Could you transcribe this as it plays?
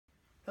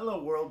Hello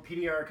world,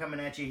 PDR coming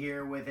at you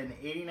here with an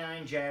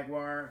 89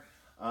 Jaguar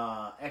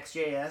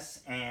XJS,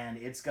 and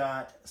it's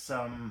got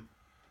some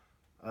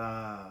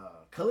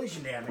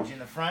collision damage in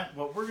the front.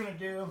 What we're going to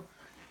do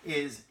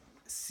is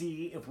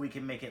see if we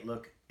can make it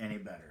look any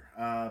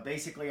better.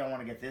 Basically, I want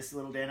to get this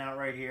little dent out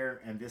right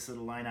here and this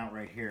little line out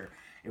right here.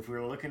 If we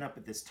were looking up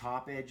at this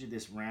top edge of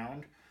this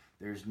round,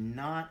 there's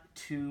not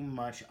too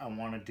much I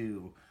want to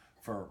do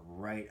for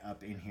right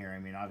up in here. I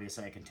mean,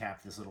 obviously I can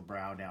tap this little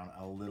brow down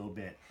a little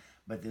bit,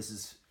 but this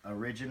is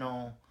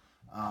original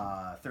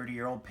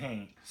 30-year-old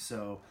paint,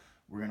 so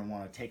we're going to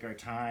want to take our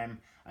time.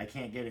 I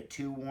can't get it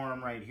too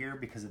warm right here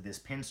because of this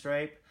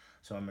pinstripe,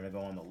 so I'm going to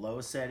go on the low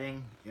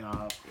setting.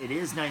 It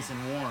is nice and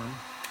warm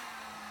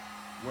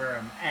where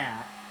I'm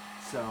at,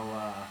 so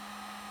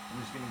I'm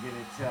just going to get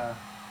it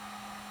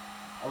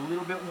a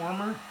little bit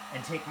warmer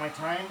and take my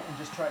time and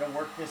just try to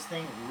work this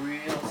thing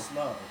real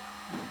slow.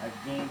 I've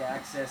gained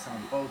access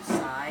on both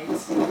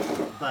sides,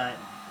 but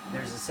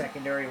there's a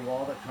secondary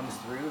wall that comes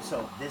through,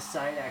 so this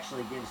side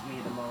actually gives me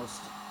the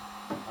most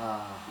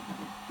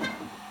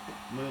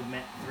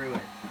movement through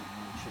it.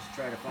 Let's just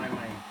try to find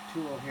my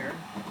tool here.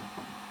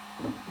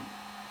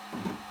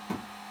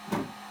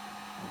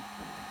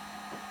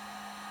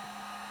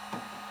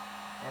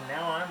 And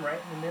now I'm right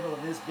in the middle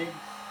of this big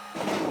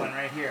one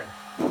right here.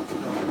 So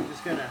I'm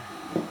just gonna,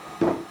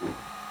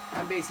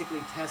 I'm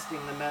basically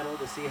testing the metal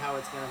to see how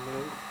it's gonna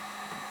move.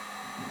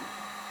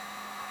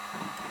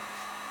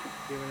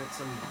 Giving it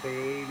some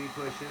baby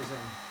pushes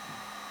and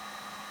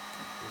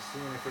just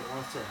seeing if it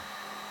wants to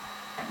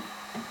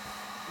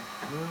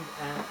move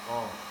at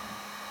all.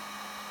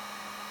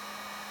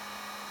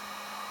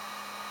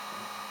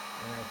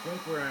 And I think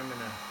where I'm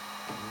gonna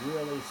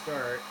really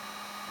start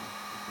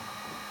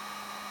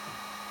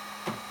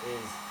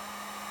is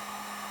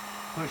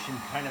pushing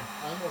kind of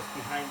almost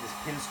behind this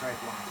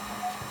pinstripe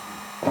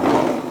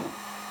line.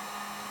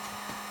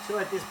 So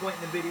at this point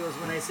in the video is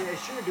when I say I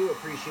sure do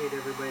appreciate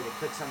everybody that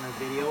clicks on the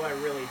video. I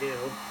really do.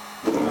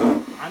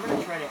 I'm going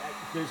to try to,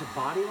 there's a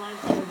body line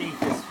underneath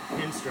this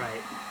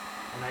pinstripe,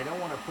 and I don't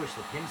want to push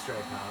the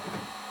pinstripe out.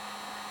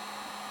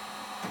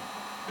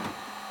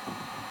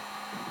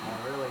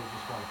 I really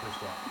just want to push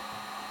that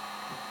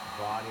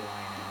body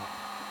line out.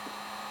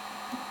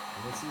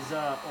 And this is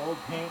old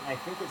paint. I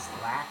think it's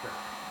lacquer.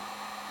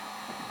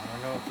 I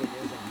don't know if it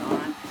is or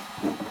not.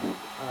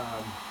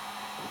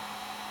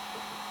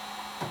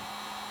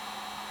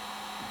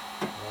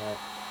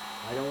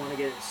 I don't want to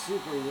get it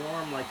super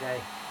warm like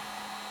I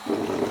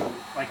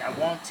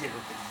want to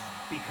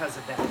because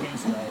of that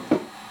pinstripe.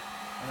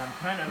 And I'm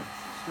kind of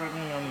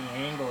struggling on the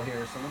angle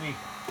here, so let me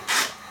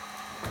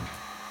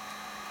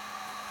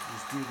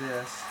just do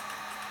this.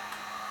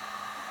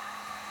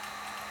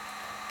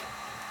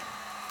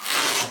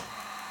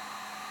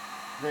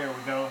 There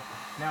we go.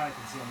 Now I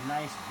can see a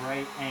nice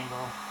bright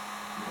angle,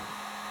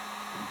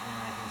 and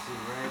I can see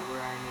right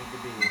where I need to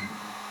be.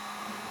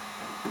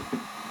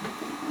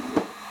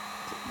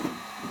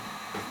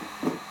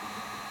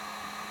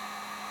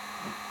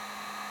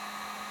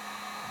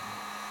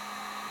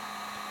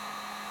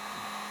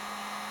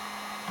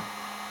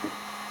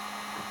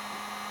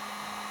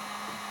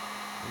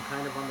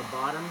 Kind of on the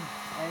bottom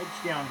edge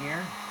down here.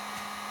 And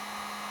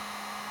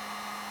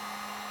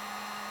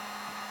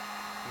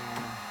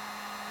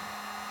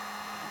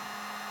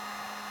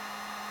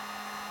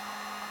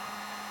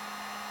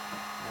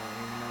I don't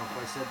even know if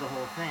I said the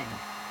whole thing.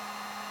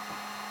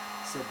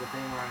 I said the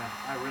thing where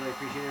I really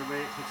appreciate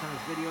everybody that clicks on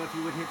this video. If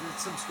you would hit the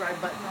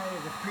subscribe button, I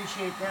would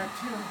appreciate that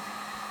too.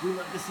 We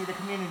love to see the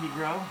community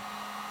grow.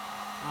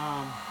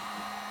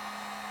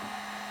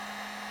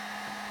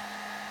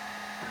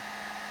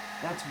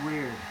 That's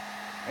weird.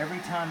 Every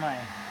time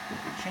I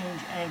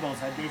change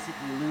angles, I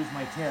basically lose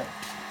my tip.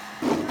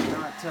 I'm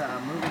not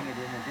moving it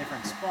in a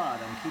different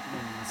spot. I'm keeping it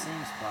in the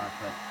same spot,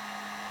 but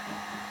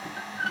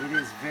it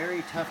is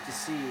very tough to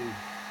see.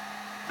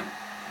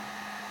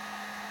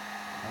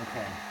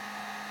 Okay.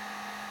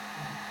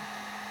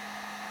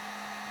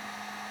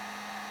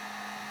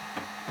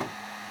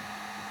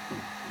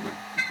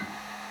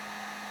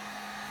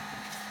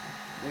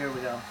 There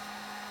we go.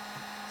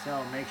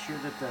 So make sure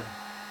that the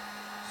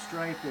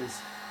stripe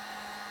is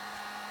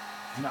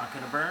not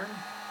going to burn.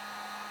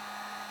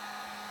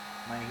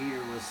 My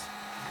heater was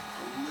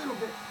a little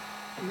bit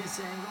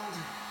misangled.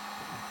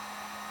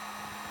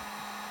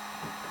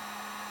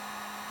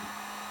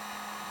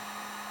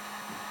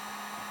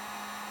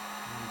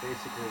 I'm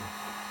basically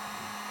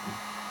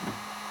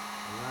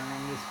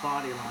running this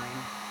body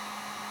line.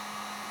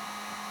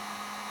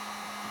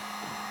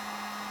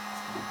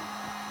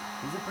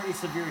 This is a pretty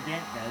severe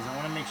dent, guys. I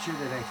want to make sure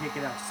that I take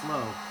it out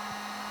slow.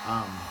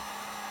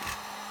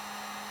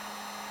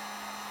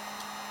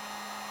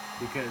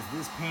 Because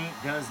this paint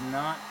does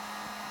not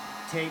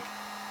take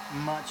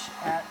much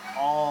at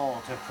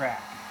all to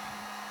crack.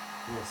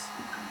 This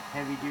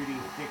heavy-duty,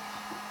 thick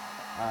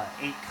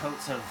 8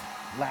 coats of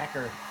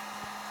lacquer.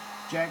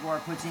 Jaguar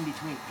puts in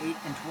between 8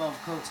 and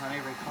 12 coats on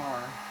every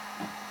car.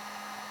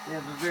 They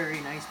have a very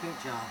nice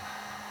paint job.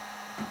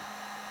 So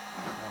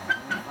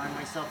I'm going to find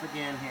myself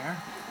again here.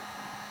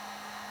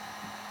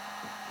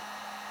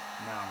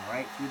 Now I'm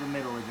right through the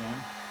middle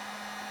again.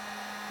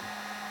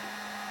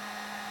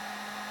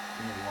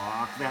 I'm going to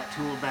walk that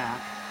tool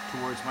back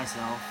towards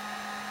myself.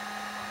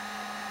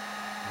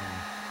 And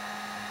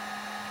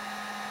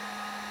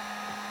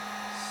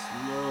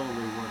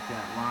slowly work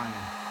that line.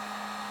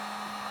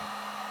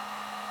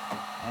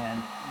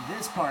 And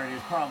this part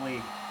is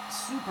probably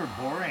super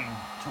boring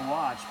to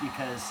watch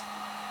because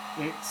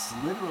it's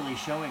literally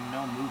showing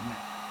no movement.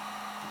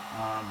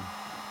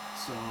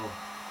 So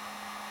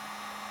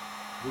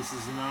this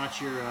is not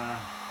your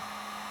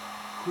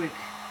quick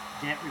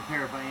dent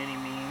repair by any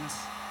means.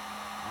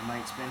 I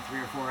might spend 3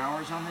 or 4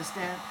 hours on this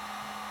dent,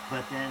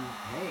 but then,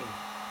 hey,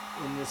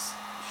 in this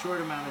short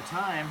amount of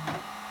time,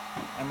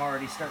 I'm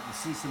already starting to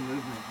see some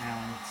movement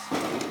now. And it's,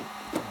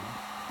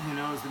 who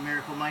knows, the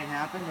miracle might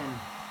happen and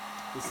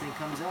this thing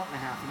comes out in a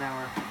half an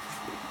hour.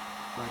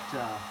 But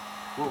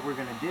what we're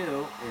gonna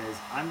do is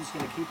I'm just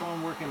gonna keep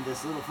on working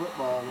this little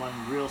football one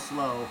real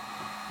slow.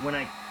 When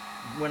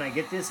I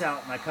get this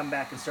out and I come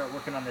back and start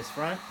working on this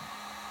front,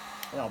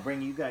 I'll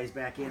bring you guys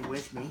back in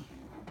with me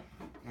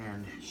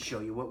and show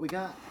you what we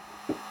got.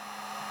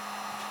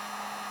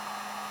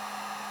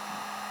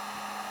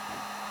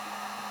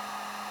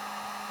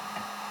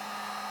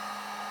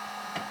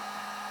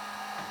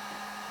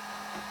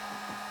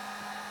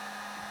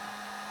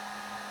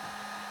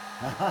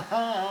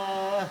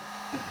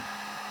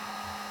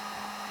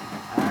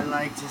 I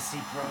like to see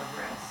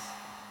progress.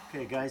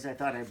 Okay guys, I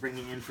thought I'd bring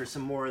you in for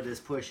some more of this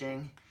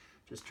pushing.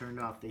 Just turned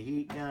off the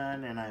heat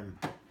gun and I'm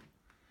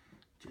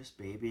just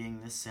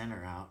babying this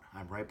center out.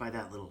 I'm right by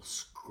that little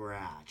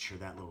scratch or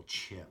that little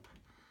chip.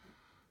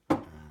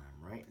 I'm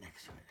right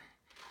next to it.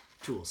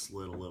 Tool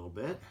slid a little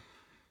bit,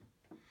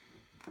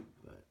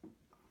 but I'm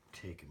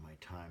taking my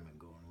time and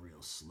going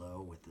real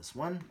slow with this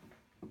one.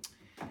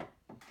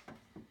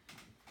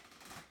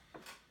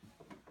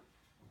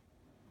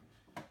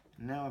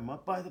 Now I'm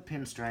up by the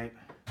pinstripe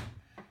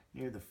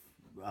near the,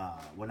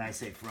 when I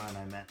say front,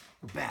 I meant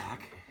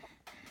back,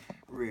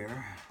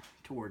 rear,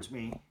 towards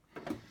me.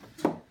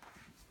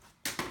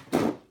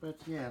 But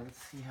yeah,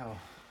 let's see how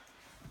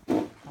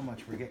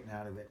much we're getting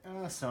out of it.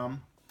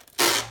 Some.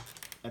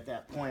 At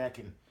that point I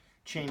can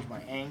change my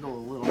angle a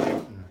little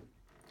bit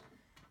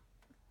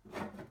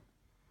and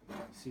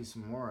see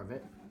some more of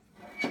it.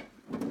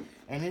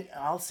 And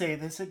I'll say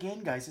this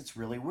again, guys, it's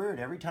really weird.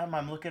 Every time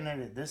I'm looking at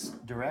it this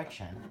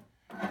direction,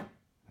 I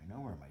know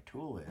where my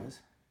tool is.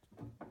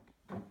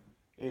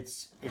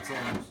 It's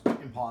almost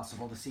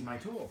impossible to see my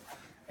tool.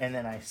 And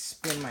then I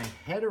spin my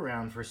head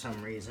around for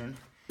some reason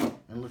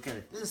and look at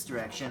it this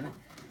direction,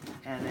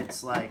 and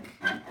it's like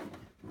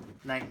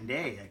night and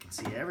day. I can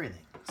see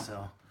everything.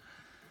 So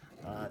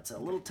it's a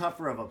little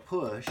tougher of a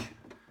push,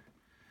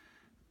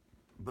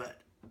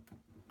 but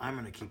I'm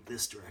gonna keep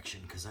this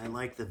direction because I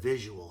like the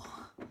visual.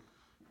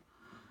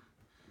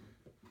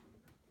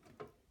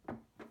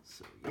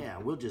 So yeah,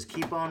 we'll just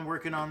keep on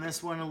working on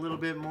this one a little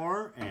bit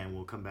more and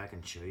we'll come back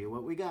and show you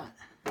what we got.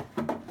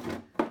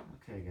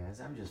 Okay guys,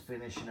 I'm just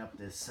finishing up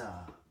this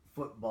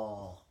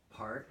football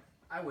part.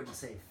 I wouldn't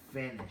say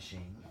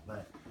finishing,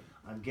 but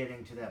I'm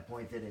getting to that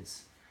point that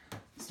it's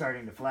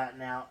starting to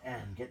flatten out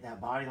and get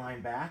that body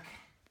line back.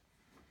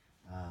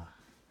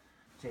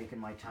 Taking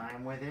my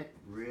time with it,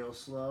 real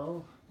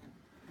slow,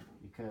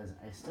 because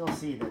I still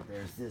see that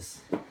there's this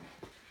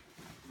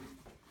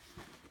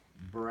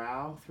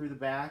brow through the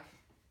back,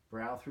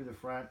 brow through the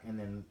front, and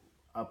then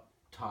up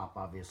top,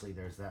 obviously,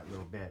 there's that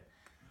little bit.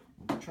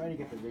 I'm trying to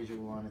get the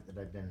visual on it that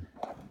I've been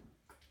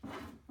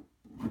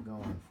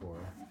going for.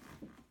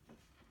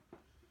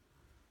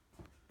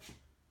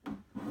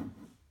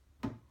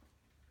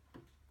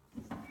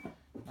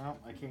 Oh,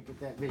 I can't get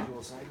that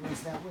visual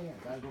sideways that way. I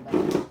gotta go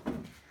back.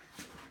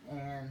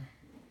 And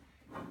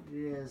it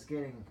is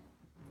getting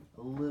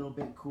a little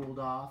bit cooled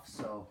off,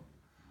 so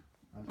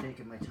I'm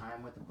taking my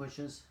time with the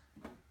pushes,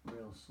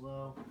 real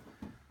slow.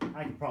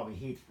 I could probably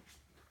heat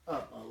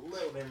up a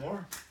little bit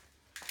more.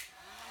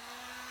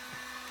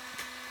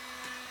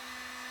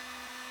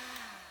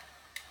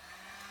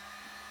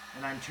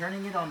 And I'm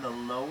turning it on the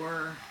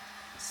lower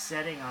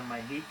setting on my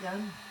heat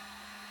gun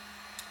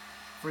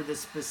for the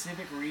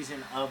specific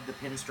reason of the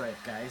pinstripe,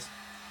 guys,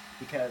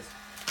 because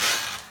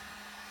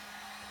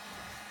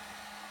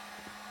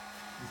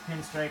this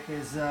pinstripe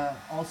is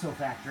also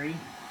factory,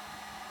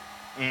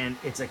 and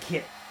it's a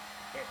kit.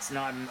 It's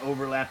not an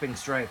overlapping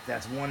stripe.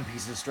 That's one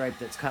piece of stripe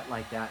that's cut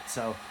like that.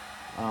 So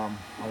I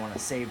want to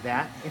save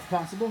that if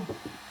possible.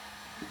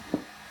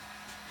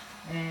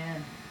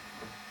 And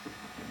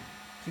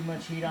too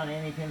much heat on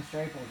any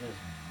pinstripe will just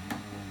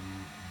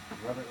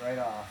rub it right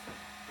off.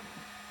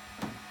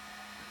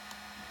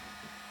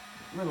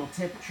 Little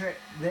tip trick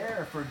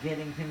there for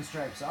getting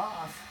pinstripes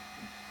off.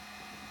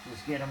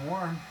 Just get them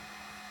warm.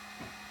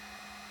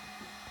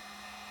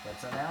 But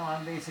so now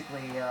I'm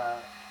basically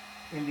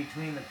in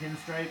between the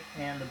pinstripe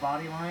and the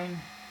body line,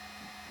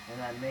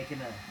 and I'm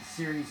making a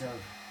series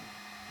of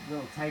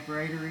little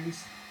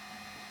typewriteries,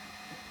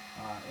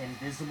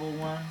 invisible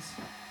ones,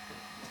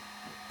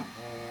 and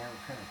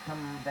we're kind of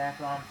coming back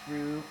on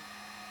through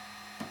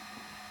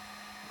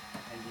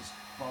and just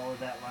follow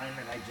that line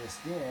that I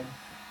just did,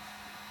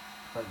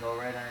 but go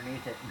right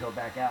underneath it and go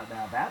back out.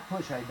 Now that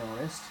push I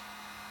noticed.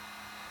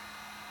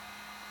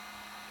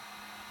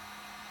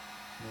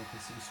 Making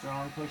some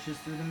strong pushes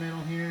through the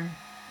middle here.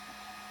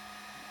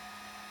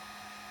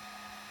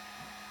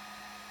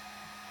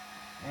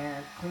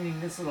 And cleaning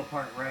this little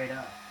part right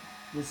up.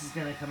 This is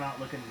going to come out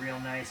looking real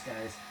nice,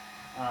 guys.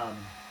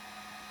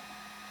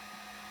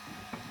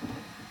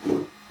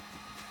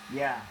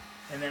 Yeah,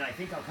 and then I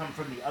think I'll come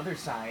from the other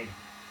side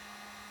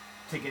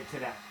to get to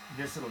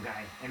this little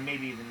guy, and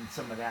maybe even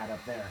some of that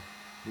up there,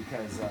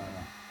 because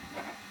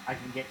I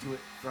can get to it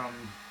from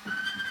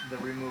the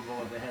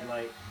removal of the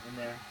headlight in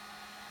there.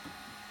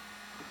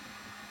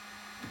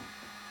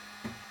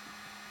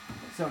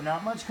 So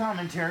not much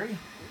commentary,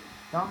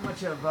 not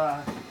much of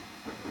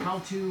how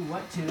to,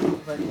 what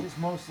to, but just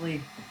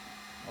mostly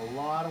a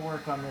lot of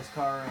work on this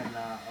car and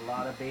a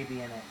lot of baby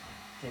in it.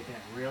 Taking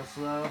it real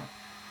slow.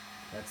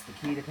 That's the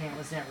key to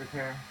paintless dent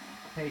repair.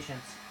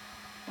 Patience.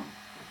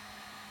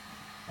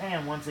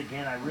 And once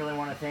again, I really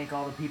want to thank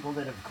all the people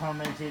that have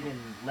commented and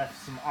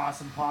left some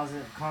awesome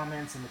positive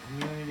comments in the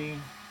community.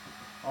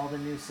 All the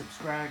new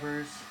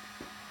subscribers.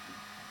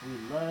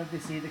 We love to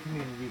see the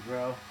community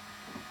grow.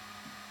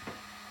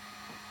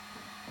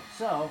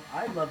 So,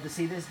 I'd love to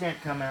see this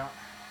dent come out.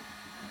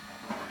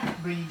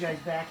 Bring you guys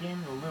back in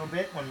a little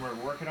bit when we're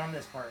working on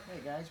this part. Hey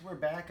guys, we're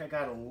back. I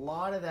got a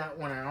lot of that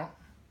one out.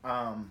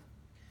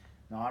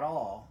 Not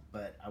all,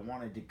 but I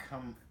wanted to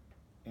come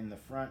in the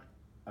front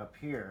up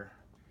here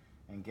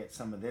and get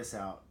some of this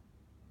out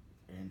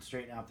and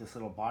straighten out this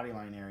little body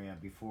line area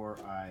before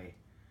I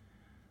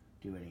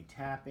do any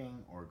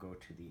tapping or go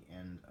to the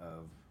end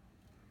of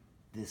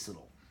this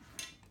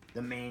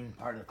the main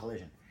part of the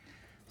collision.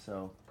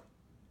 So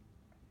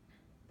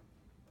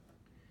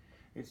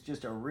it's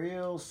just a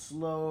real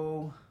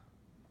slow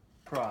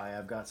pry.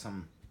 I've got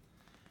some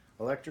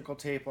electrical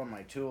tape on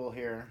my tool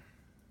here.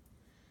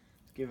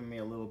 It's giving me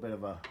a little bit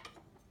of a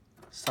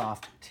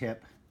soft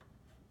tip.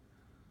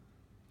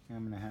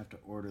 I'm going to have to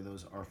order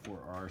those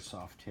R4R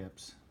soft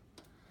tips.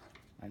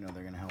 I know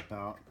they're going to help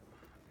out.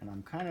 And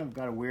I'm kind of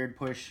got a weird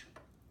push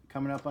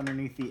coming up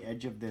underneath the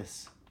edge of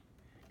this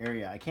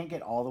area. I can't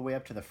get all the way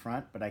up to the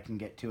front, but I can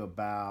get to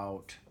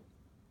about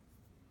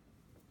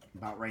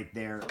right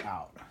there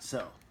out.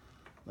 So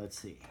let's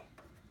see.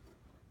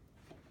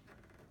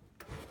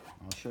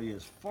 I'll show you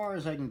as far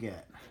as I can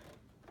get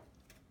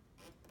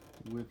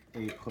with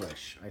a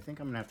push. I think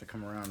I'm gonna have to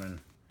come around and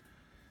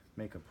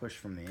make a push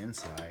from the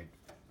inside.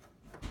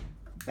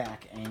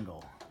 Back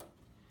angle.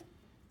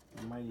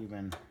 I might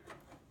even,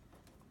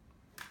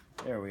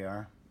 there we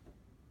are.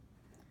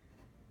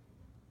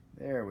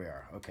 There we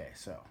are. Okay,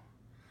 so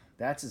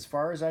that's as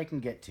far as I can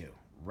get to,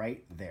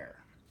 right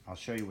there. I'll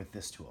show you with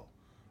this tool.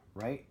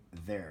 Right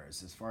there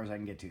is as far as I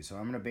can get to. So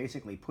I'm going to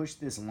basically push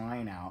this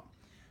line out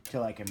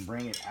till I can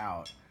bring it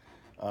out.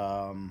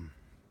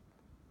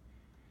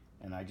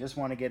 And I just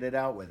want to get it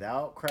out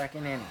without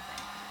cracking anything.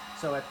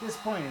 So at this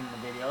point in the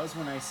video is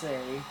when I say,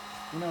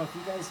 you know, if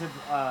you guys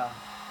have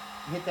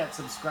hit that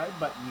subscribe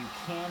button, you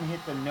can hit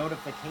the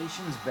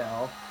notifications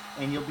bell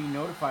and you'll be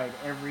notified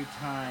every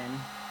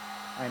time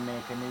I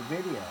make a new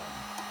video.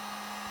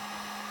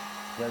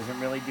 Doesn't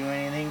really do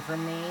anything for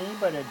me,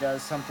 but it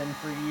does something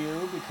for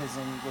you, because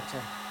then you get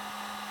to,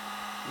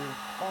 your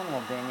phone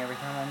will ding every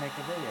time I make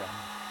a video.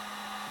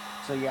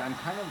 So yeah, I'm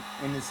kind of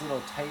in this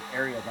little tight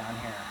area down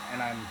here,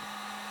 and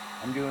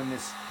I'm doing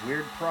this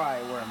weird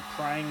pry where I'm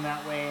prying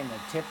that way and the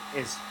tip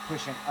is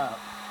pushing up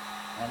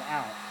and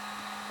out,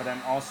 but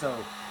I'm also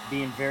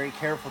being very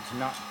careful to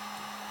not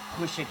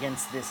push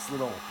against this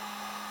little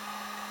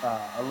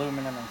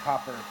aluminum and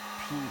copper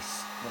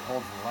piece that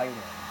holds the light in.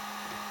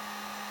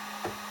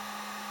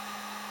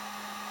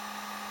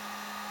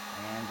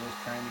 And just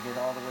trying to get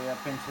all the way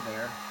up into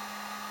there.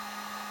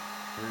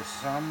 For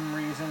some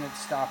reason it's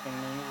stopping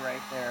me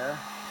right there.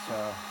 So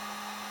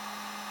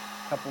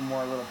a couple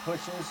more little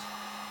pushes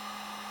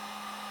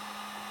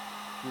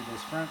through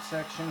this front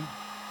section.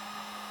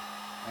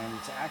 And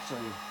it's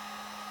actually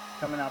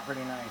coming out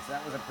pretty nice.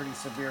 That was a pretty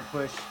severe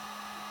push.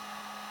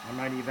 I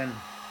might even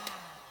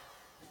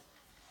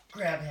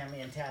grab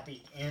Hammy and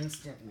Tappy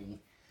instantly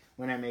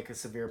when I make a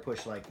severe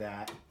push like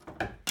that.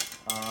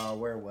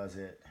 Where was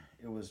it?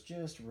 It was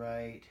just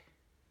right.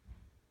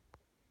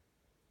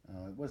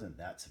 It wasn't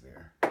that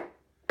severe.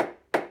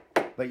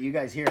 But you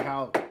guys hear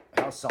how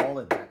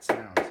solid that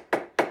sounds.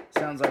 It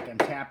sounds like I'm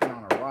tapping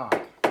on a rock.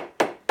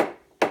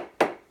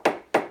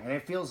 And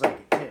it feels like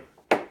it too.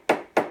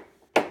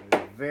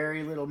 There's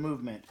very little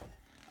movement.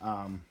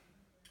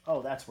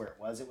 Oh, that's where it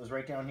was. It was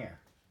right down here.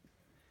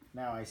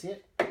 Now I see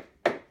it.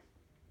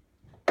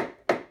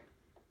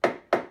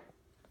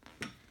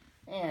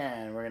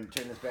 And we're going to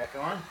turn this back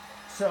on.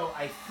 So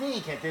I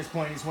think at this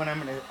point is when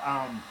I'm going to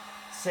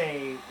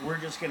say we're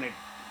just going to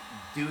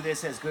do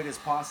this as good as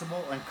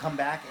possible and come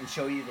back and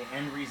show you the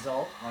end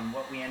result on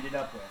what we ended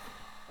up with.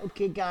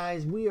 Okay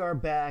guys, we are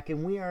back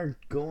and we are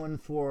going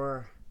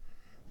for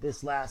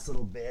this last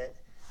little bit.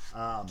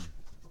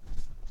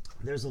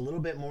 There's a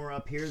little bit more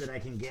up here that I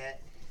can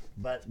get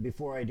But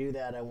before I do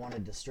that, I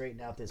wanted to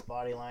straighten out this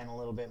body line a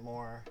little bit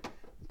more.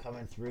 I'm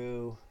coming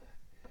through.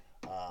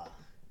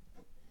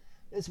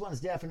 This one's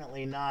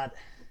definitely not,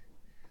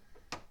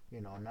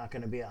 not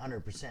going to be a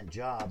 100%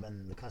 job,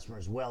 and the customer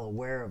is well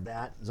aware of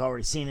that. Has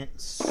already seen it.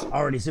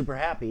 Already super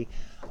happy.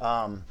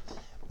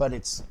 But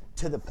it's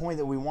to the point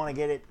that we want to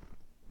get it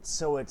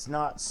so it's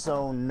not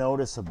so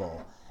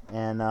noticeable.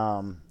 And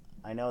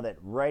I know that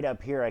right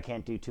up here I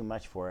can't do too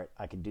much for it.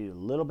 I could do a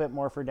little bit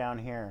more for down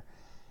here,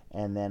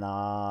 and then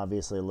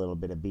obviously a little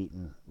bit of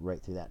beating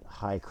right through that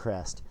high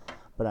crest.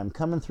 But I'm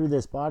coming through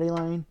this body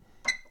line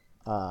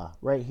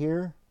right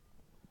here,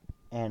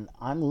 and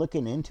I'm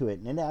looking into it,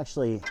 and it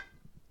actually,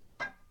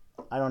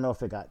 I don't know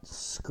if it got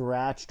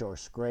scratched or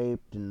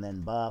scraped and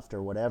then buffed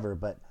or whatever,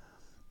 but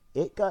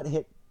it got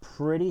hit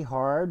pretty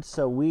hard.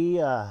 So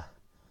we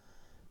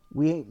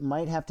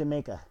might have to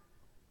make a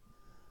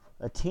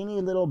teeny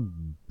little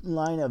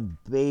line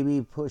of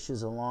baby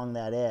pushes along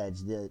that edge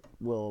that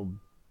will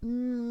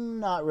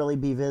not really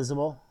be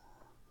visible.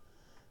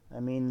 I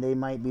mean, they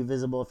might be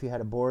visible if you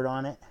had a board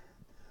on it,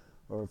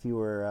 or if you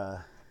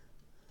were,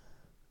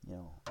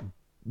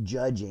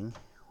 judging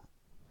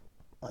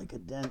like a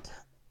dent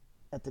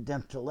at the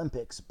Dent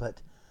Olympics.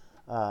 But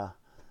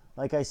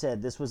like I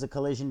said, this was a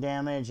collision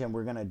damage, and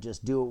we're gonna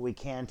just do what we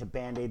can to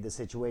band-aid the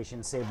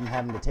situation, save them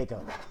having to take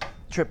a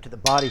trip to the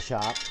body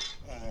shop.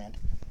 And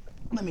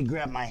let me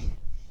grab my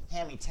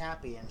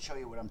hammy-tappy and show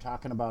you what I'm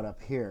talking about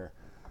up here.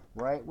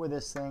 Right where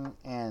this thing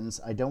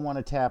ends, I don't want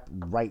to tap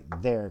right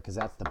there because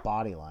that's the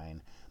body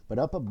line. But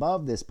up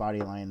above this body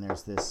line,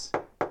 there's this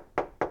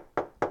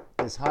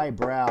high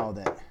brow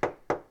that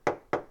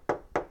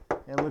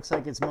it looks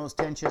like it's most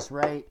tensious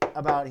right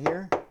about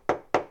here.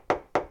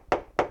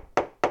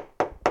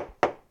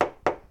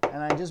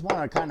 And I just want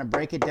to kind of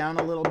break it down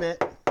a little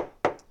bit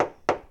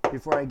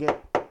before I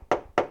get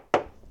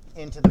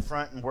into the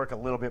front and work a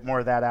little bit more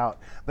of that out.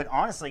 But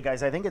honestly,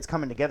 guys, I think it's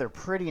coming together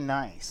pretty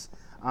nice.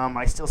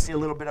 I still see a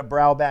little bit of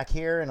brow back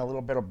here and a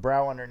little bit of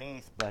brow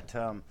underneath, but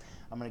I'm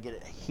going to get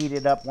it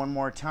heated up one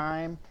more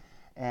time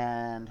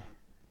and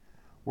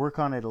work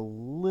on it a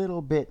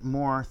little bit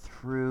more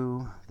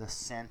through the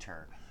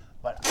center.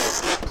 But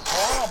I'm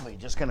probably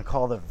just going to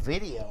call the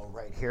video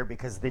right here,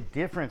 because the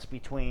difference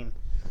between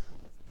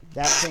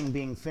that thing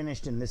being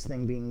finished and this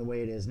thing being the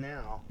way it is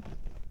now.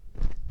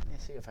 Let me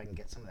see if I can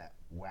get some of that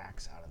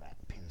wax out of that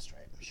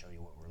pinstripe and show you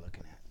what we're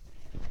looking at.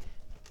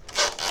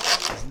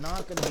 It's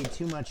not going to be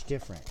too much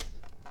different.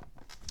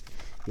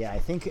 Yeah, I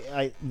think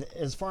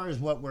as far as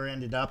what we're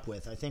ended up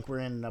with, I think we're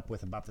ending up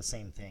with about the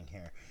same thing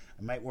here.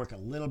 I might work a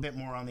little bit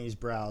more on these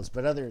brows,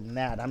 but other than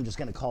that, I'm just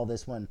going to call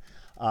this one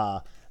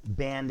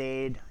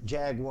Band-Aid,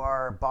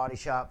 Jaguar, body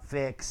shop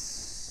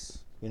fix.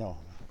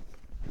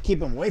 Keep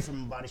them away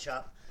from the body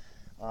shop.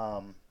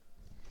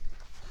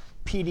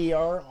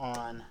 PDR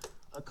on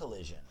a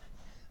collision.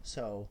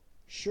 So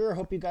sure,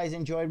 hope you guys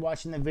enjoyed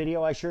watching the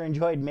video. I sure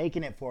enjoyed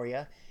making it for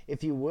you.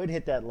 If you would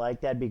hit that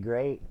like, that'd be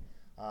great.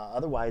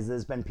 Otherwise, this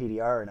has been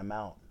PDR and I'm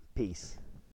out. Peace.